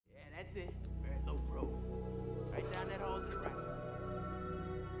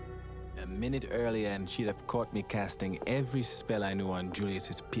minute earlier and she'd have caught me casting every spell I knew on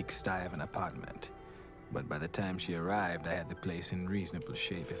Julius's pigsty of an apartment. But by the time she arrived, I had the place in reasonable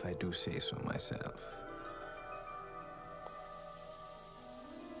shape, if I do say so myself.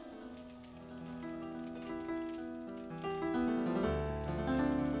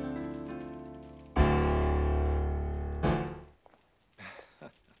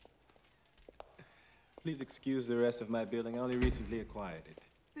 Please excuse the rest of my building. I only recently acquired it.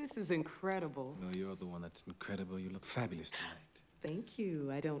 This is incredible. No, you're the one that's incredible. You look fabulous tonight. Thank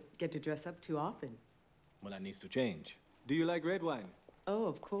you. I don't get to dress up too often. Well, that needs to change. Do you like red wine? Oh,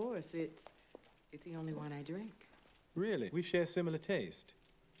 of course. It's the only wine I drink. Really? We share similar taste.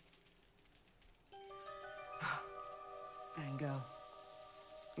 Van Gogh.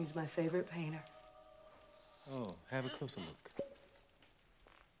 He's my favorite painter. Oh, have a closer look.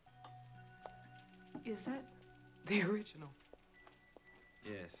 Is that the original?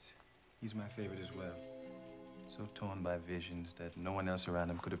 Yes, he's my favorite as well. So torn by visions that no one else around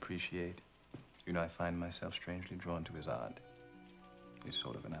him could appreciate. You know, I find myself strangely drawn to his art. It's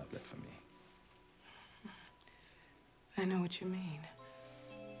sort of an outlet for me. I know what you mean.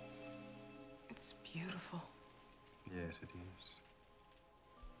 It's beautiful. Yes, it is.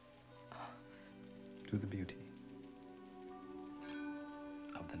 To the beauty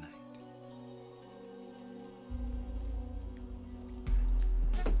of the night.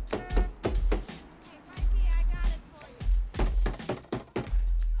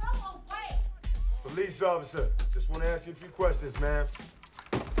 Police officer, just want to ask you a few questions, ma'am.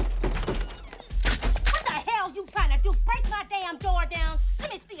 What the hell you trying to do? Break my damn door down?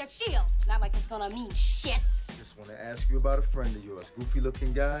 Let me see a shield. Not like it's gonna mean shit. Just want to ask you about a friend of yours.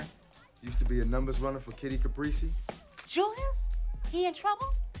 Goofy-looking guy. Used to be a numbers runner for Kitty Caprese. Julius? He in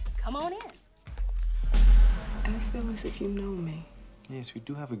trouble? Come on in. I feel as if you know me. Yes, we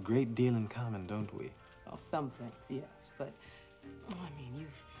do have a great deal in common, don't we? Oh, some things, yes, but I mean, you've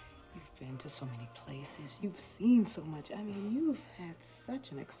been to so many places. You've seen so much. I mean, you've had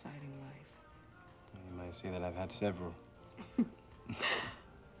such an exciting life. You might say that I've had several.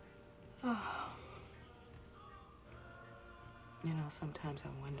 Oh. You know, sometimes I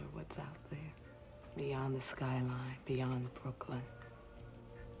wonder what's out there, beyond the skyline, beyond Brooklyn,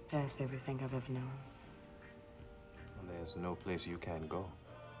 past everything I've ever known. Well, there's no place you can't go.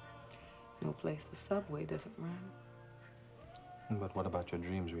 No place the subway doesn't run. But what about your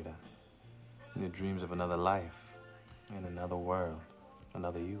dreams, Rita? Your dreams of another life, in another world,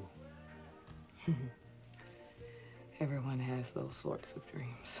 another you. Everyone has those sorts of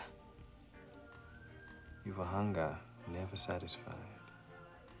dreams. You've a hunger never satisfied,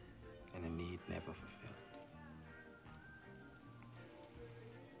 and a need never fulfilled.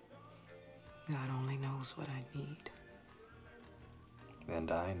 God only knows what I need.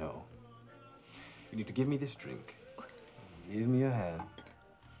 And I know. You need to give me this drink, give me your hand,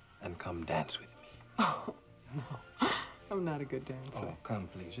 and come dance with me. Oh, no. I'm not a good dancer. Oh, come,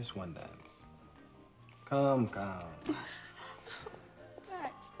 please. Just one dance. Come. Oh,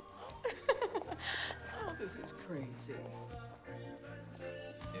 this is crazy.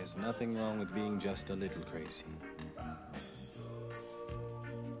 There's nothing wrong with being just a little crazy.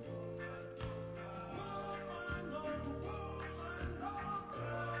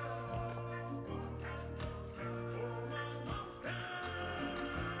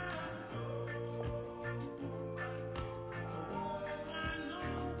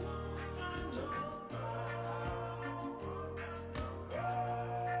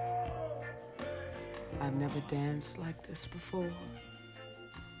 I've never danced like this before.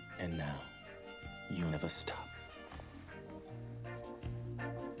 And now, you'll never stop.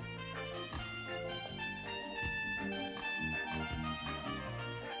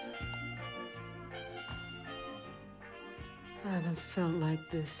 I haven't felt like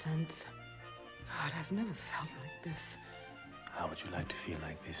this since... God, I've never felt like this. How would you like to feel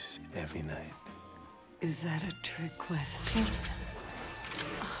like this every night? Is that a trick question?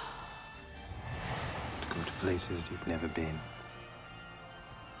 To go to places you've never been.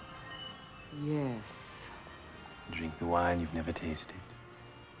 Yes. Drink the wine you've never tasted.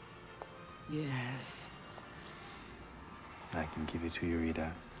 Yes. I can give it to you,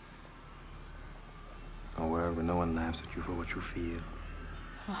 Rita. A world where no one laughs at you for what you feel,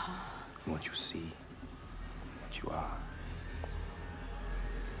 what you see, what you are.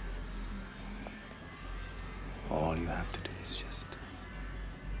 All you have to do is just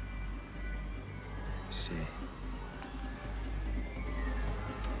say.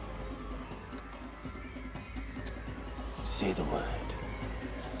 Say the word.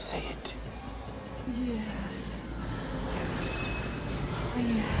 Say it. Yes.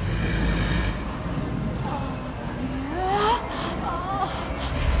 Yes.